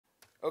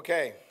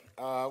Okay,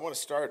 I want to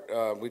start.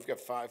 We've got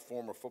 5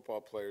 former football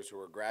players who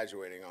are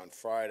graduating on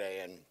Friday,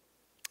 and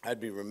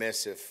I'd be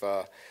remiss if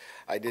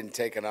I didn't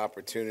take an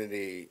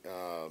opportunity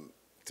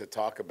to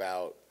talk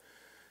about,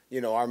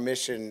 our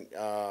mission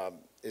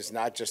is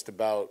not just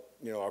about,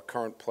 our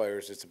current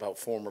players, it's about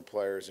former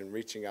players and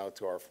reaching out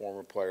to our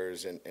former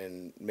players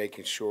and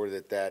making sure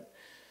that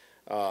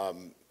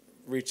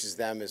reaches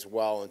them as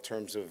well in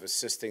terms of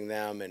assisting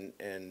them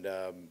and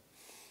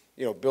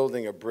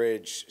building a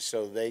bridge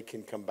so they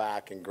can come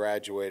back and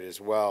graduate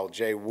as well.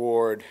 Jay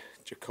Ward,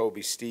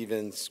 Jacoby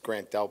Stevens,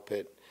 Grant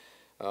Delpit,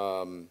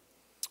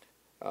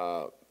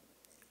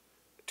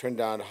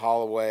 Trindon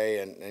Holloway,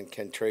 and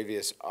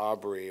Kentravius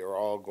Aubrey are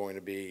all going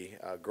to be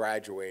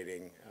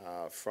graduating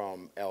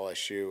from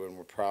LSU, and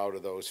we're proud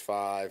of those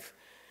 5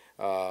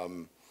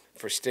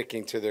 for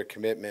sticking to their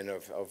commitment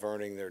of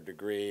earning their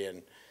degree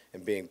and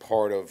being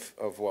part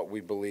of what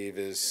we believe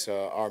is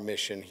our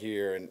mission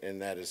here,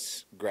 and that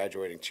is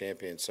graduating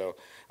champions. So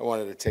I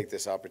wanted to take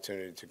this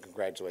opportunity to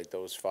congratulate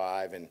those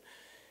 5.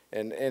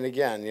 And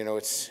again,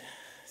 it's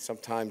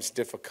sometimes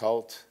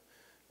difficult.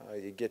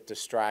 You get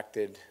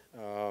distracted.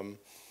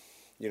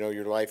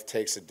 Your life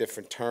takes a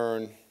different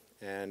turn,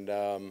 and,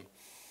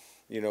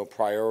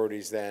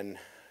 priorities then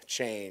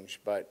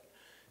change. But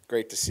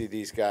great to see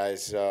these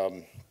guys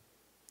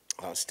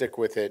stick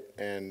with it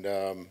and,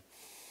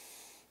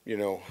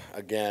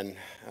 again,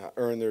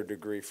 earn their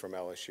degree from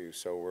LSU.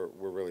 So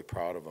we're really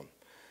proud of them.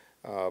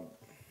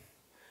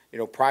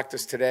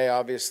 Practice today,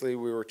 obviously,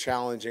 we were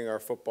challenging our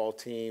football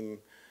team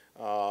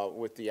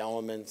with the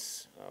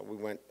elements. We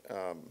went,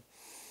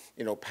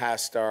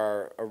 past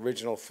our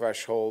original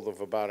threshold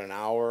of about an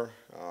hour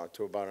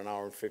to about an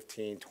hour and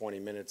 15, 20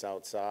 minutes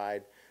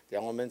outside. The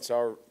elements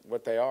are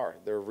what they are.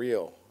 They're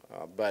real.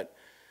 But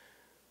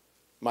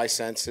my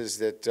sense is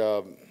that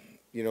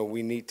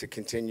we need to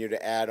continue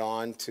to add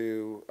on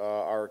to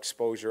our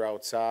exposure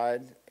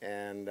outside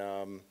and,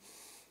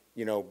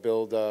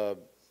 build a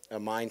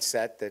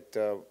mindset that,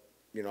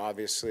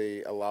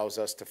 obviously allows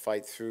us to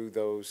fight through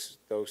those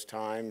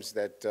times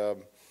that,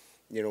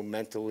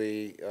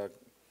 mentally,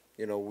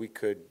 we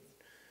could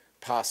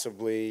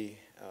possibly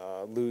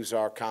lose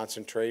our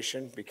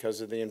concentration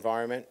because of the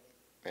environment.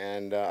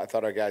 And I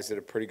thought our guys did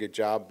a pretty good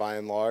job by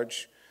and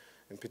large.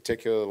 In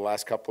particular, the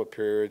last couple of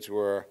periods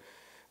were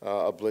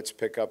a blitz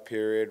pickup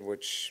period,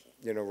 which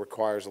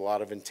requires a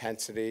lot of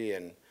intensity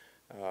and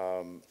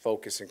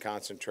focus and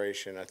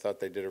concentration. I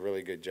thought they did a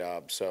really good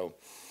job. So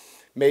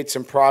made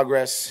some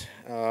progress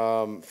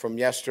from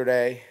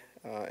yesterday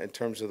in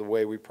terms of the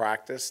way we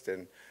practiced,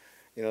 and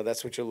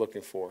that's what you're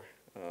looking for.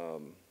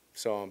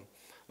 So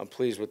I'm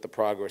pleased with the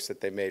progress that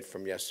they made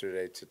from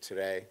yesterday to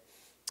today.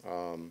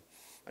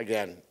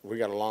 Again, we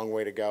got a long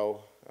way to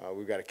go.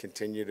 We've got to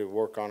continue to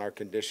work on our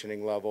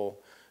conditioning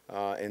level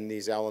in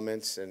these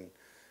elements, and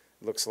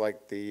looks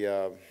like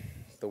the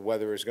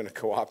weather is going to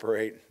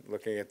cooperate.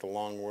 Looking at the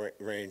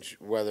long-range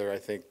weather, I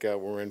think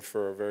we're in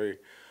for a very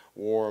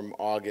warm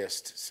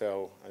August.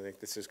 So I think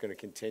this is going to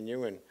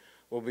continue, and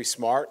we'll be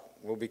smart.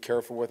 We'll be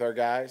careful with our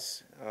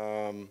guys,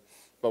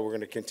 but we're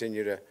going to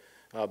continue to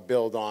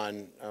build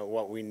on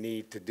what we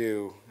need to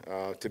do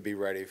to be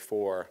ready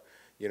for,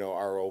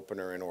 our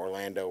opener in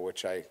Orlando,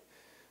 which I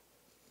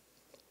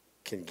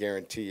can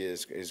guarantee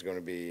is going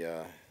to be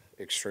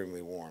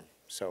extremely warm.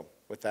 So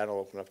with that, I'll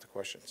open up to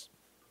questions.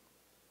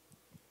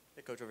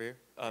 Hey, Coach, over here.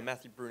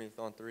 Matthew Bruni with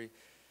On3.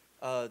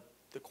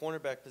 The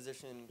cornerback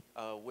position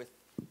with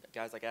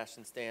guys like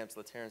Ashton Stamps,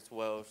 LaTerrence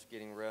Welsh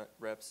getting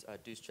reps,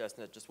 Deuce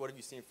Chestnut, just what have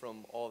you seen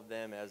from all of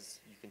them as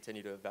you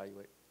continue to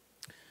evaluate?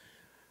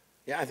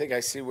 Yeah, I think I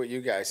see what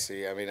you guys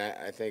see. I mean,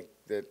 I think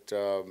that,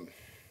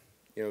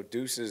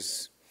 Deuce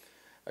is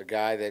a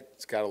guy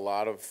that's got a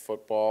lot of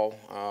football,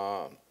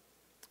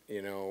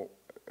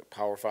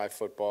 Power 5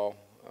 football.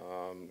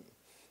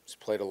 He's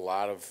played a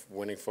lot of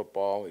winning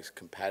football. He's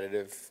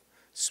competitive,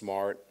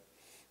 smart.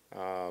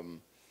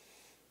 And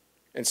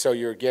so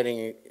you're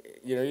getting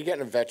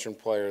a veteran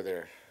player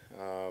there.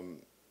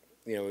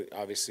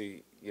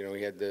 Obviously,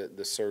 he had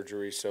the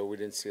surgery, so we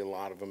didn't see a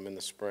lot of him in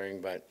the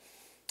spring. But,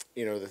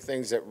 the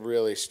things that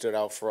really stood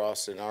out for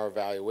us in our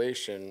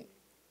evaluation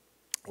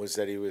was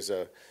that he was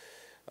a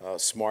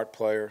smart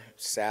player,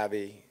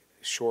 savvy,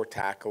 short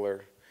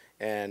tackler,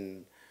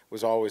 and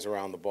was always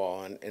around the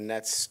ball. And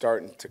that's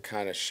starting to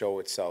kind of show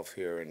itself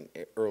here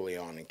early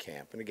on in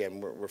camp. And,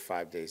 again, we're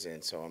 5 days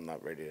in, so I'm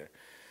not ready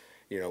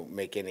to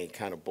make any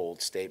kind of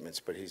bold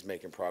statements, but he's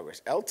making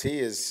progress. LT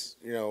is,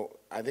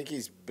 I think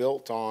he's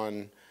built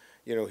on,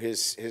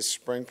 his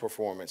spring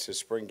performance. His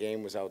spring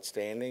game was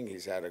outstanding.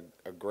 He's had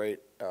a great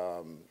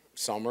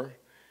summer,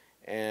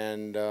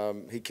 and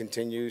he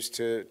continues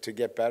to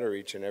get better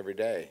each and every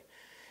day.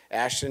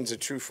 Ashton's a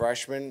true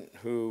freshman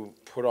who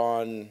put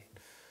on,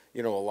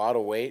 a lot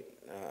of weight.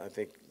 I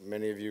think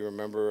many of you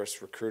remember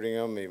us recruiting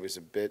him. He was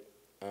a bit,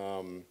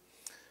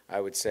 I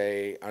would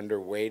say,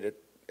 underweight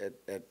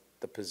at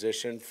the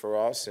position for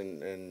us,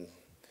 and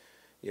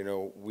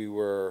we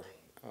were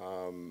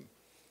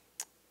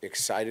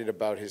excited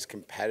about his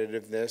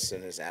competitiveness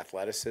and his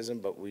athleticism,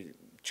 but we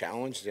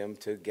challenged him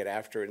to get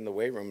after it in the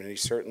weight room, and he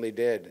certainly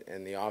did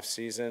in the off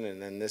season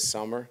and then this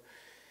summer,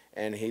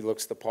 and he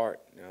looks the part.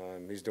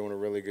 He's doing a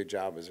really good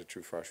job as a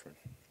true freshman.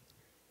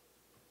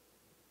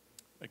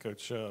 Hey,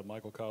 Coach.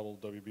 Michael Cobble,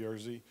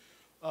 WBRZ.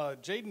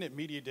 Jaden at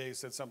Media Day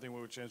said something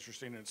which was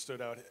interesting and it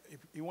stood out.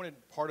 He wanted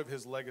part of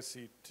his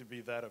legacy to be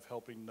that of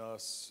helping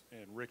Nuss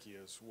and Ricky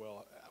as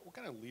well. What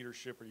kind of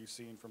leadership are you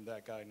seeing from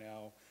that guy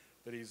now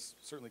that he's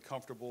certainly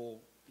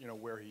comfortable,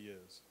 where he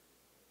is?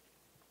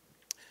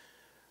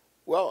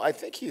 Well, I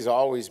think he's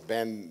always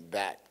been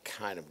that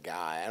kind of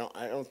guy.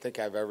 I don't think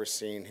I've ever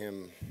seen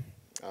him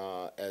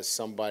as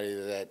somebody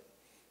that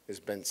has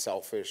been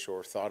selfish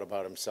or thought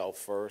about himself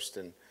first.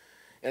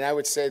 And I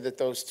would say that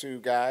those two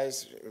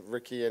guys,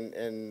 Ricky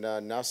and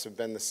Nuss, have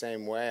been the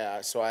same way.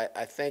 So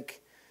I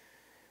think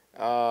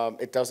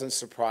it doesn't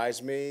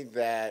surprise me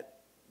that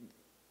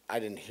I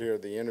didn't hear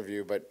the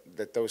interview, but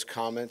that those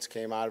comments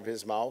came out of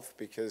his mouth,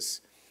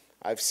 because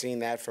I've seen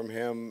that from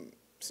him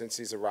since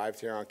he's arrived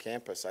here on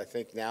campus. I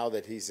think now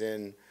that he's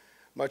in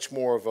much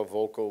more of a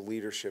vocal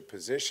leadership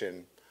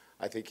position,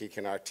 I think he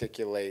can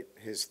articulate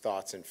his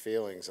thoughts and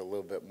feelings a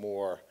little bit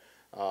more,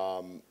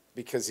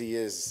 because he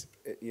is,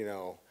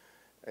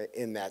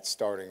 in that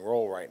starting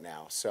role right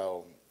now.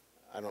 So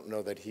I don't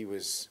know that he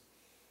was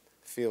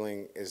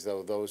feeling as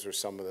though those were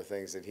some of the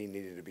things that he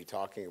needed to be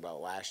talking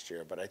about last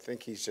year. But I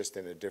think he's just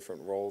in a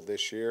different role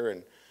this year,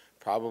 and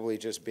probably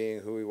just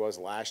being who he was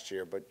last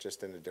year, but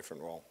just in a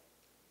different role.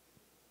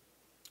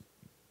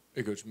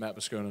 Hey, Coach. Matt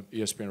Moscona,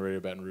 ESPN Radio,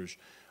 Baton Rouge.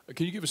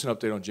 Can you give us an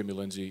update on Jimmy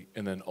Lindsey,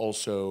 and then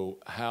also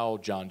how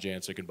John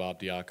Jancic and Bob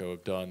Diaco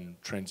have done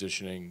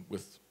transitioning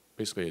with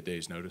basically a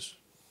day's notice?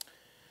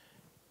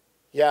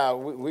 Yeah,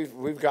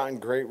 we've gotten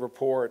great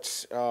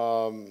reports.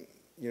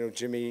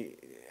 Jimmy,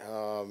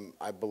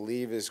 I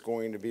believe, is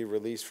going to be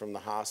released from the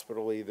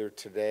hospital either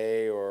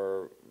today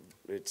or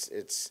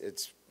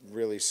it's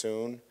really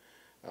soon.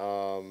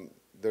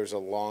 There's a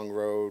long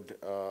road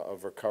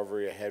of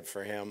recovery ahead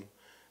for him,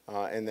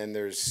 and then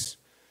there's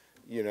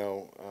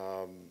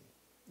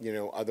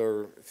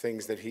other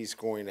things that he's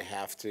going to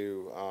have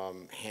to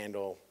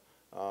handle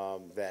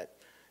that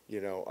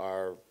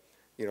are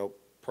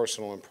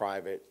personal and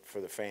private for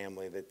the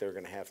family that they're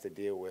going to have to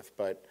deal with.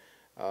 But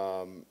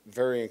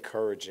very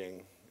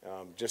encouraging,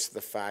 just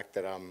the fact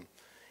that I'm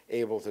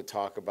able to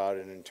talk about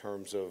it in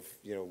terms of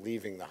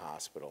leaving the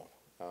hospital.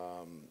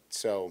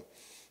 So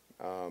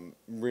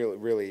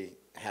really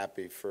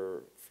happy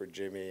for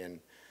Jimmy, and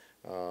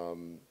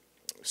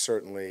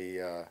certainly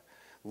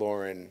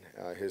Lauren,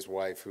 his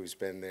wife, who's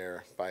been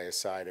there by his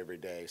side every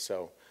day.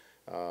 So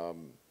a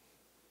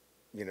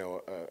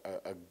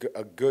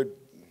good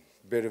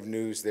bit of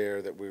news there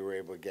that we were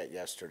able to get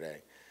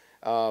yesterday.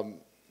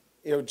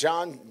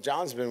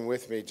 John's been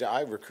with me.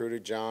 I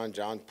recruited John.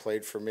 John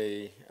played for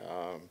me.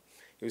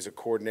 He was a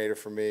coordinator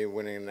for me,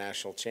 winning a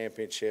national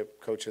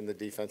championship, coaching the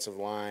defensive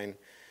line,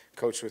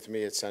 coached with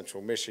me at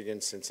Central Michigan,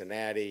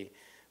 Cincinnati.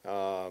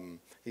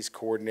 He's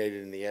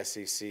coordinated in the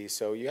SEC.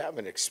 So you have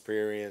an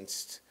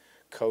experienced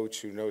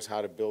coach who knows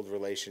how to build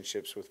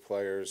relationships with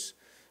players.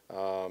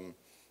 I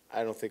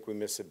don't think we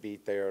miss a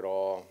beat there at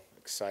all.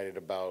 Excited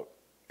about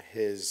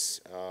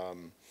his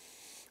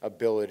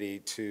ability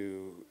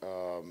to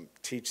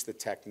teach the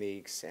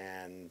techniques,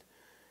 and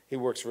he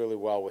works really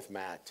well with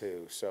Matt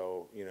too.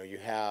 So you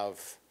have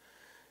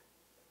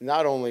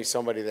not only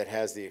somebody that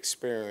has the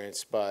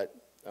experience, but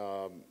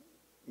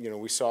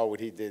we saw what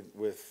he did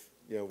with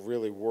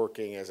really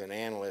working as an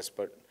analyst,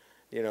 but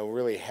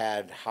really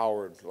had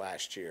Harold,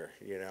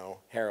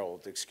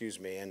 excuse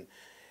me, and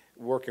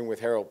working with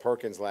Harold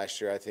Perkins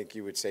last year. I think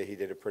you would say he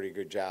did a pretty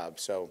good job.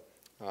 So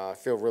I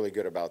feel really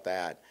good about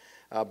that.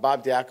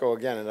 Bob Diaco,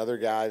 again, another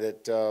guy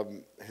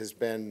that has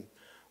been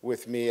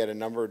with me at a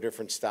number of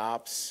different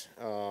stops,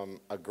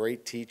 a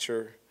great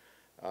teacher,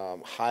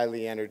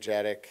 highly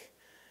energetic.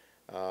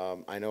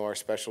 I know our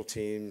special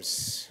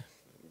teams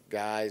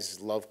guys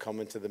love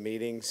coming to the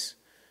meetings.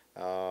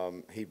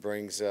 He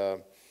brings,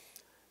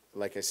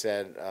 like I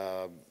said,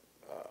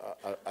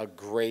 a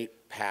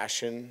great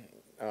passion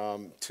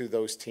to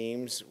those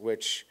teams,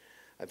 which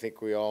I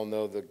think we all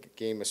know the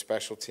game of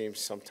special teams,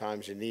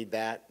 sometimes you need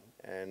that.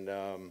 And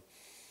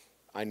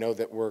I know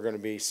that we're going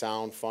to be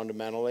sound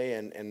fundamentally,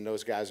 and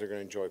those guys are going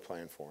to enjoy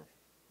playing for him.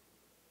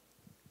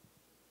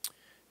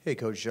 Hey,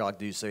 Coach Jacques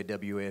Douce,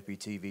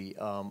 WAFB-TV.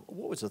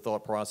 What was the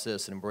thought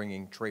process in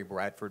bringing Trey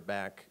Bradford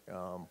back?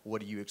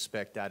 What do you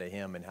expect out of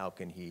him, and how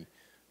can he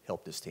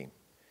help this team?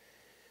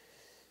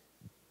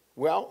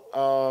 Well,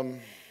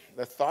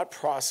 the thought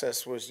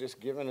process was just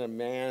giving a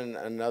man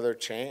another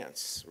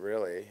chance,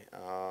 really.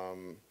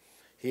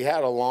 He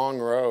had a long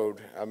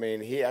road. I mean,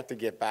 he had to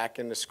get back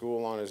into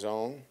school on his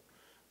own.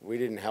 We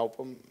didn't help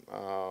him.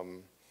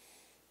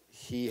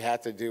 He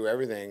had to do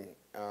everything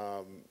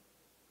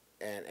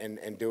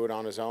and do it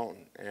on his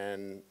own.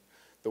 And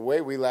the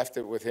way we left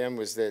it with him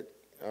was that,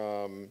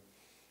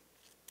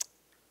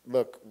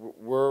 look,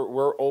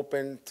 we're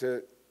open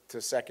to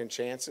second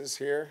chances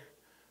here,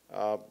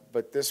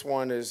 but this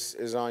one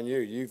is on you.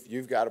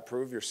 You've got to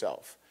prove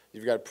yourself.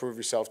 You've got to prove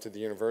yourself to the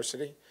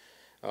university.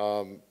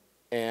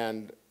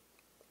 And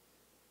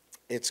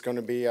it's going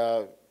to be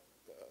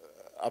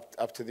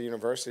up to the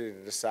university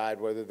to decide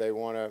whether they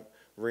want to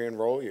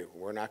re-enroll you.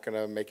 We're not going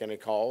to make any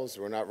calls.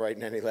 We're not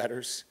writing any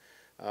letters.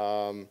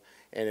 And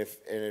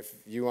if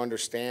you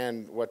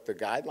understand what the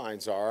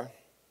guidelines are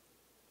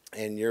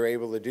and you're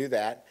able to do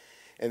that,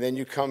 and then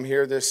you come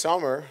here this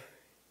summer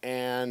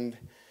and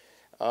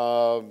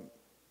our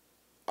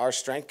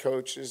strength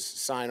coaches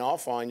sign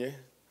off on you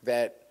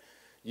that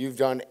you've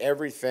done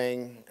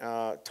everything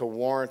to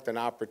warrant an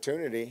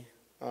opportunity,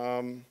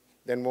 then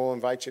we'll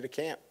invite you to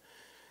camp.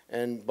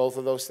 And both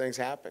of those things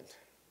happened.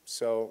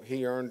 So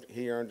he earned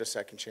a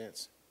second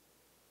chance.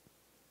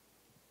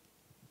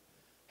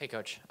 Hey,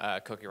 Coach.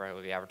 Cookie Riley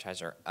with the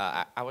Advertiser.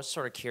 I was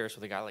sort of curious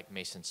with a guy like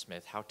Mason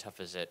Smith, how tough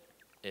is it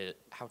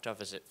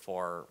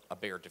for a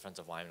bigger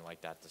defensive lineman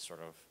like that to sort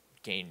of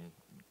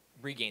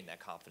regain that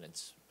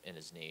confidence in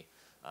his knee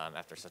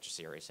after such a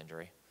serious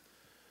injury?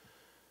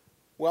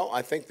 Well,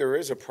 I think there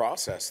is a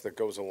process that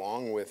goes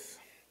along with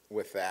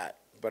that,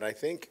 but I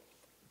think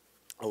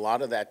a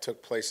lot of that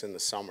took place in the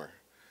summer.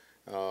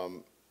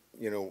 The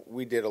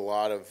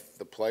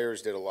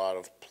players did a lot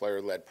of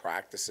player-led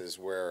practices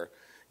where,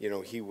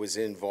 he was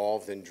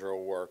involved in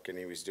drill work and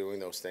he was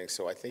doing those things.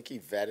 So I think he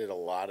vetted a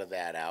lot of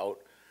that out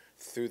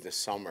through the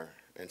summer.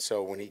 And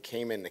so when he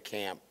came into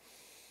camp,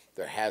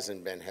 there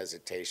hasn't been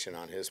hesitation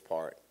on his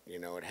part.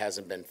 It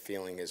hasn't been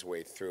feeling his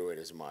way through it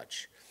as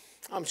much.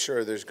 I'm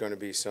sure there's going to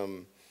be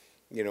some,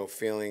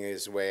 feeling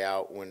his way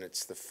out when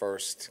it's the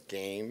first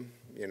game,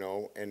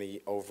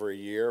 over a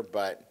year.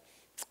 But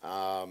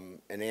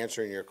in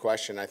answering your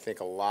question, I think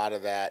a lot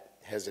of that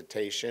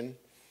hesitation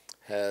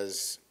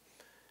has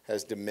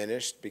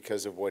diminished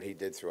because of what he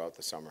did throughout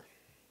the summer.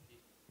 Do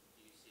you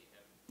think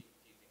that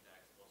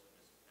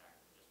explosiveness is back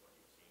from just what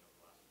you've seen over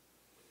the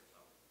last with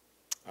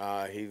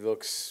yourself? He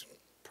looks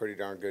pretty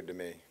darn good to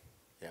me,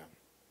 yeah.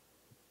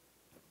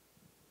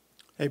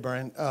 Hey,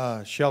 Brian.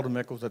 Sheldon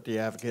Mickles at The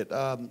Advocate.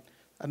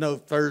 I know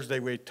Thursday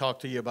we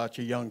talked to you about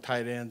your young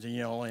tight ends, and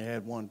you only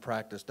had one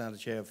practice. Now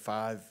that you have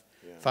five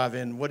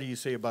in, what do you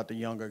see about the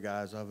younger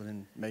guys other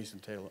than Mason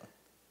Taylor?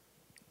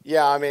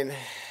 Yeah, I mean,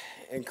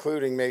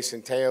 including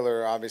Mason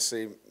Taylor,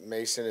 obviously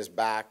Mason is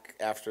back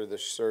after the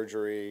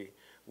surgery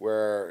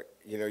where,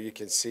 you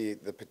can see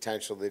the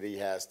potential that he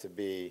has to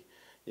be,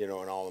 an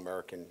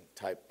All-American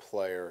type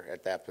player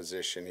at that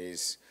position.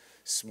 He's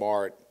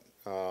smart,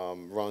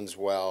 runs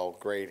well,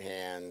 great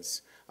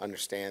hands,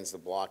 understands the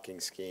blocking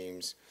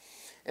schemes.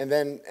 And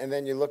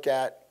then you look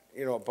at,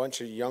 a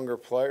bunch of younger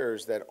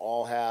players that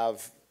all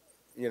have,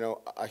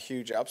 a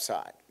huge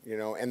upside,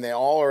 and they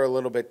all are a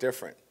little bit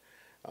different.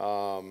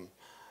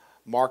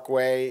 Mark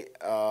Way,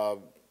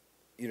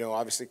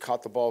 obviously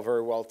caught the ball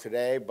very well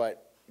today,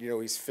 but,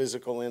 he's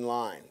physical in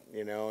line,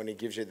 and he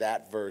gives you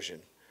that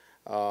version.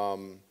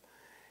 I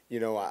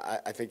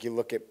think you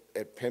look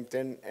at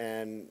Pimpton,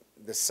 and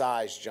the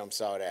size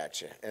jumps out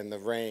at you, and the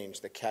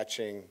range, the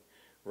catching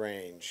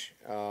range.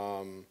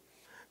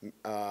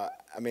 I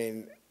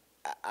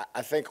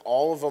think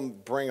all of them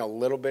bring a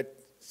little bit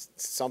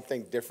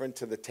something different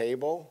to the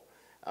table,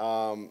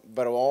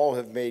 but all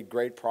have made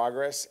great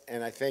progress.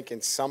 And I think in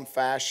some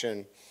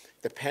fashion,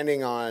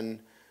 depending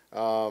on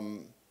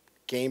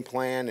game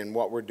plan and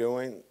what we're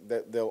doing,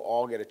 that they'll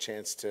all get a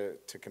chance to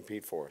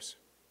compete for us.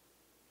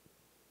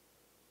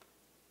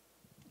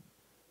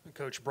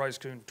 Coach Bryce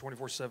Kuhn,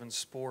 24/7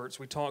 Sports.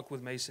 We talked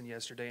with Mason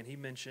yesterday, and he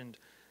mentioned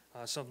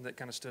something that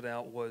kind of stood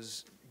out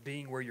was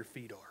being where your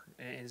feet are.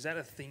 And is that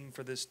a theme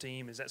for this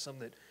team? Is that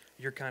something that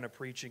you're kind of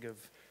preaching of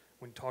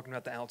when talking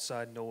about the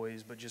outside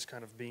noise, but just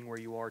kind of being where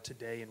you are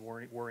today and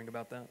worrying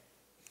about that?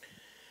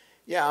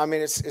 Yeah, I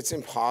mean, it's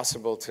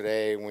impossible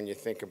today when you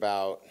think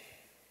about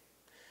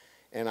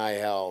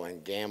NIL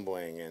and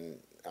gambling and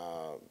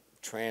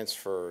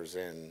transfers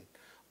and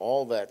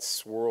all that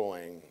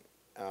swirling.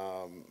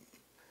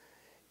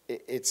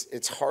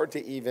 It's hard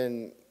to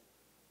even,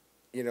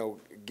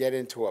 get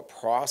into a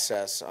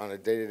process on a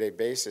day-to-day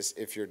basis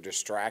if you're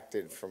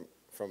distracted from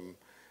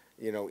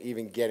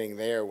even getting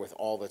there with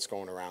all that's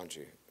going around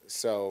you.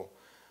 So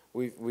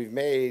we've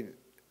made,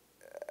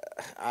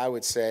 I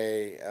would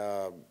say,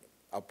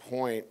 a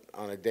point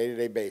on a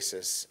day-to-day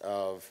basis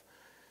of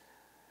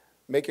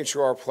making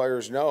sure our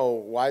players know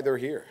why they're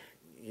here.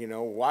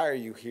 Why are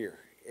you here?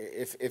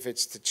 If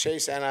it's to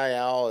chase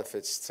NIL, if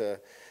it's to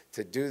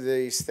do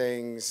these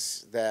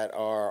things that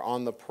are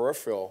on the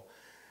peripheral,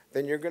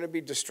 then you're going to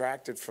be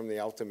distracted from the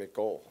ultimate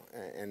goal,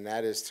 and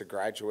that is to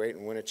graduate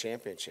and win a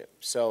championship.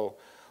 So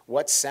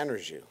what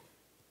centers you?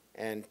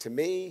 And to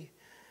me,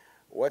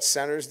 what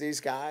centers these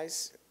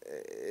guys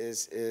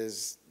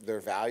is their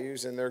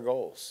values and their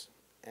goals.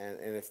 And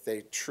if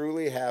they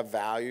truly have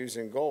values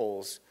and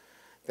goals,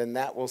 then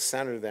that will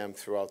center them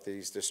throughout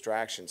these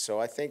distractions. So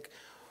I think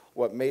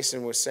what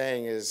Mason was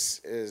saying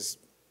is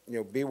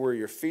be where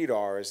your feet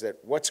are, is that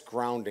what's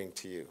grounding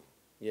to you,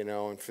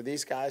 and for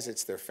these guys,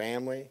 it's their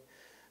family,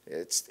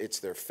 it's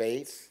their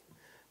faith,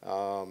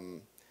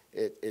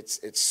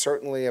 it's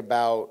certainly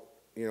about,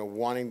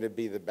 wanting to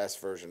be the best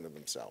version of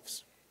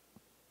themselves.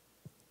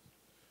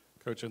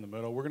 Coach in the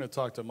middle. We're going to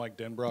talk to Mike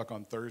Denbrock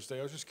on Thursday.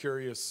 I was just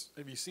curious,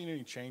 have you seen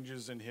any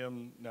changes in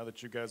him now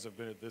that you guys have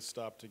been at this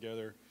stop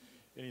together?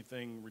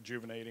 Anything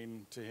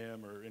rejuvenating to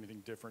him or anything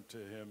different to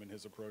him and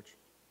his approach?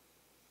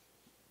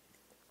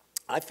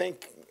 I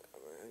think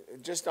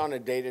just on a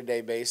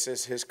day-to-day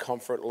basis, his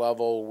comfort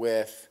level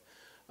with,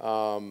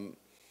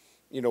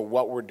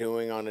 what we're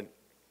doing on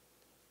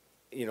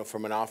a,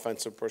 from an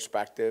offensive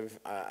perspective,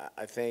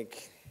 I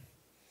think,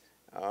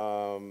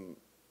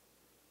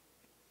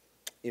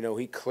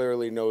 he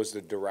clearly knows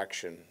the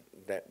direction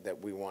that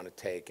we want to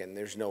take, and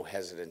there's no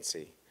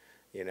hesitancy.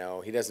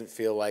 He doesn't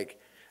feel like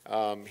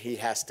he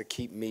has to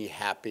keep me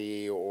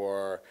happy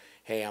or,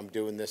 hey, I'm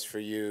doing this for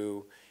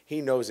you.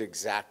 He knows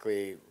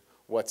exactly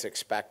what's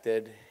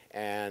expected,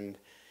 and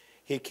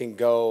he can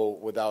go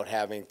without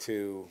having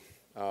to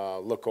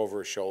look over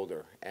his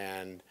shoulder.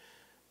 And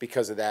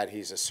because of that,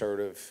 he's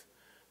assertive,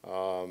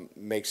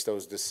 makes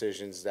those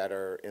decisions that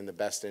are in the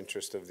best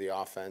interest of the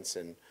offense,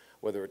 and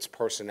whether it's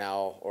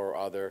personnel or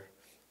other,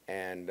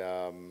 and,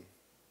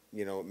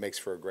 it makes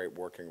for a great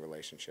working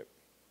relationship.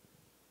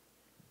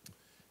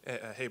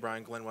 Hey,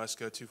 Brian, Glenn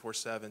Wesco,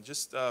 247.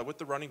 Just with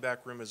the running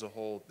back room as a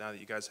whole, now that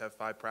you guys have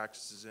 5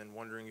 practices in,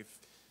 wondering if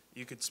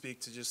you could speak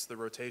to just the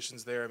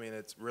rotations there. I mean,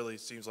 it really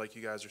seems like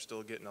you guys are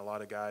still getting a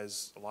lot of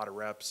guys, a lot of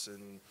reps,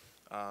 and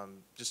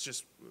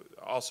just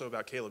also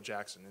about Caleb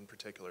Jackson in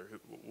particular.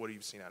 What have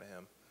you seen out of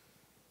him?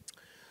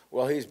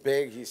 Well, he's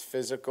big, he's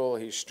physical,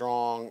 he's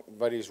strong,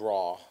 but he's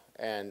raw.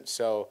 And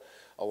so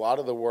a lot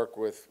of the work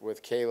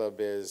with Caleb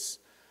is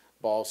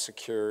ball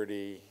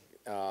security,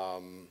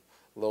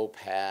 low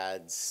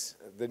pads,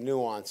 the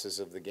nuances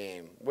of the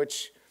game,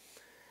 which,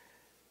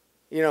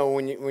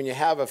 when you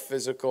have a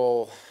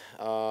physical,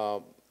 I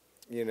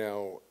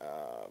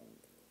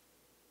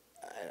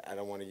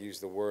don't want to use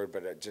the word,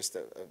 but just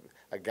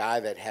a guy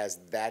that has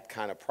that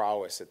kind of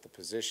prowess at the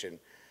position,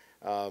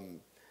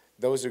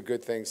 those are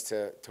good things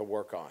to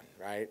work on,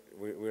 right?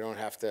 We don't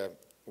have to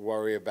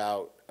worry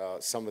about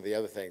some of the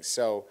other things.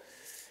 So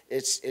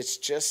it's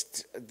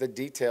just the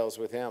details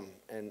with him,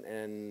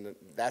 and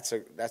that's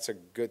a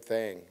good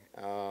thing.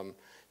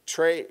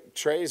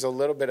 Trey's a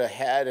little bit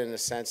ahead in the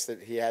sense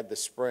that he had the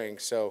spring,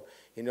 so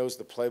he knows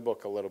the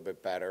playbook a little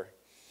bit better.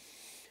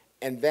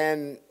 And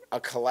then a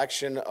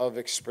collection of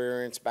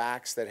experienced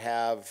backs that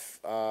have,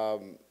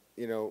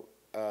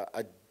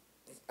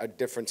 a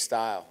different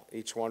style.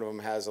 Each one of them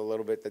has a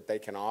little bit that they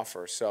can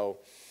offer. So,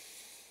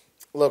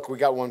 look, we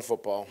got one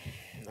football.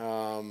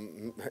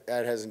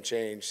 That hasn't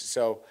changed.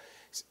 So,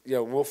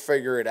 we'll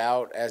figure it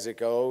out as it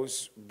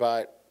goes.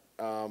 But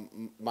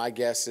my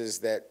guess is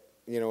that,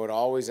 it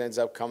always ends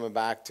up coming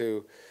back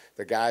to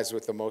the guys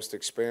with the most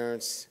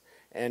experience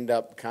end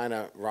up kind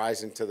of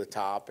rising to the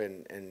top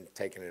and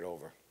taking it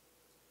over.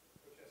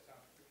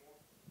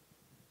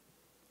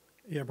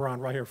 Yeah,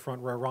 Brian, right here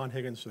front row. Ron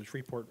Higgins, the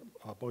Shreveport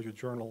Bossier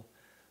Journal.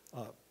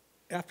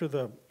 After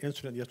the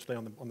incident yesterday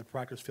on the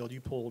practice field,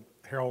 you pulled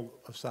Harold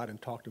aside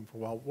and talked to him for a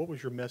while. What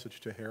was your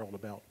message to Harold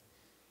about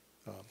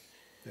that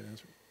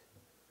incident?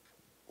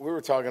 We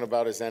were talking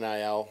about his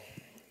NIL.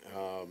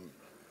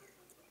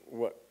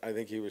 What I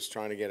think he was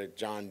trying to get a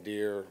John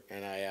Deere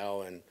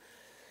NIL, and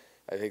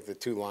I think the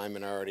 2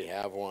 linemen already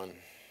have one.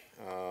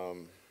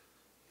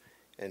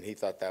 And he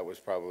thought that was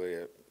probably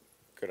a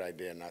good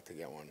idea not to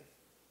get one.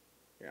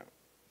 Yeah.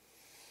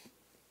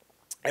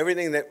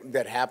 Everything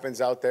that happens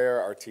out there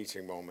are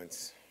teaching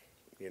moments,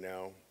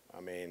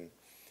 I mean,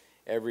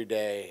 every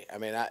day. I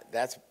mean,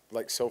 that's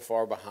like so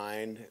far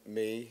behind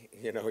me,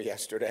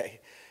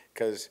 yesterday,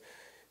 because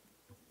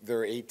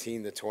they're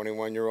 18 to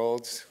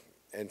 21-year-olds.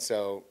 And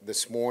so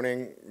this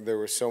morning, there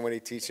were so many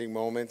teaching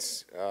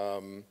moments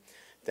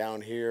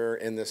down here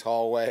in this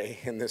hallway,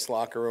 in this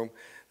locker room,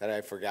 that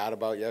I forgot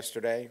about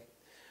yesterday.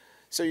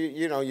 So,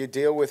 you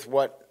deal with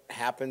what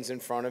happens in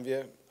front of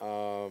you,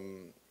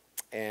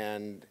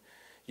 and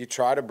you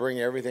try to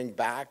bring everything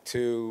back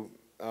to,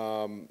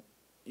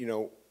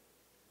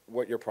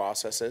 what your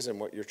process is and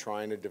what you're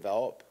trying to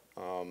develop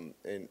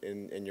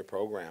in your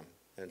program.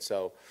 And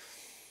so,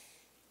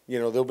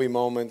 there'll be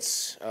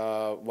moments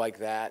like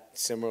that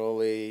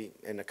similarly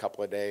in a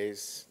couple of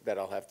days that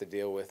I'll have to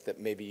deal with that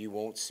maybe you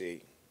won't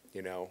see,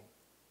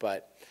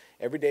 But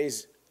every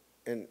day's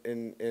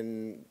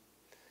in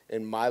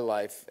my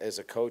life as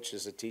a coach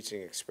is a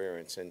teaching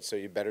experience, and so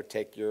you better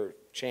take your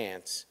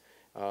chance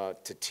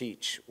to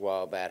teach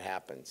while that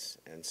happens.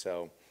 And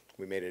so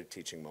we made it a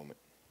teaching moment.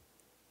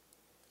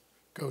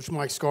 Coach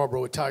Mike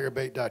Scarborough at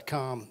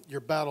TigerBait.com.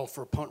 Your battle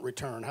for punt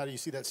return, how do you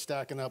see that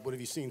stacking up? What have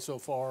you seen so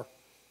far?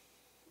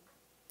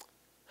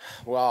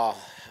 Well,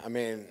 I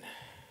mean,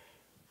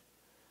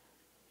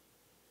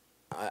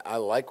 I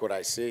like what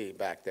I see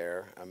back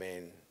there. I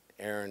mean,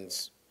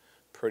 Aaron's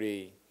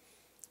pretty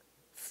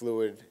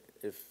fluid,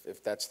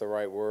 if that's the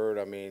right word.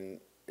 I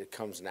mean, it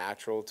comes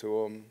natural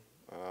to him.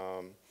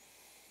 I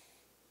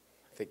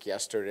think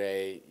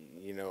yesterday,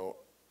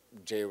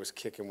 Jay was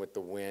kicking with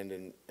the wind,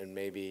 and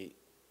maybe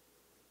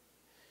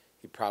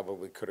he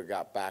probably could have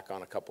got back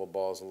on a couple of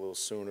balls a little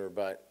sooner,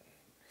 but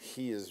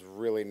he is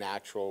really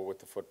natural with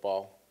the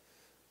football.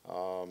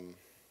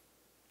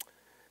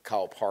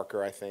 Kyle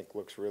Parker, I think,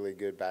 looks really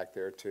good back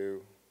there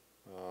too.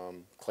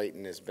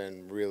 Clayton has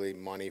been really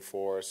money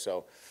for us,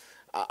 so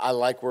I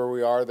like where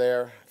we are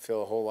there. I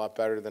feel a whole lot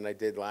better than I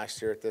did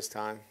last year at this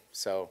time.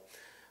 So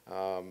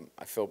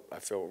I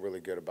feel really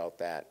good about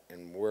that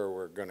and where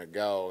we're going to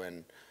go.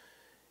 And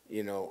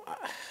you know,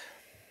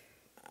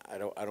 I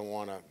don't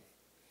want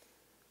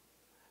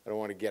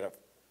to get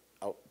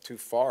out too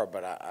far,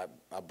 but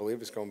I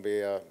believe it's going to be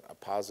a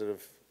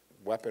positive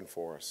weapon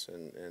for us,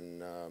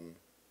 and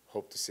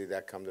hope to see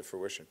that come to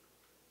fruition.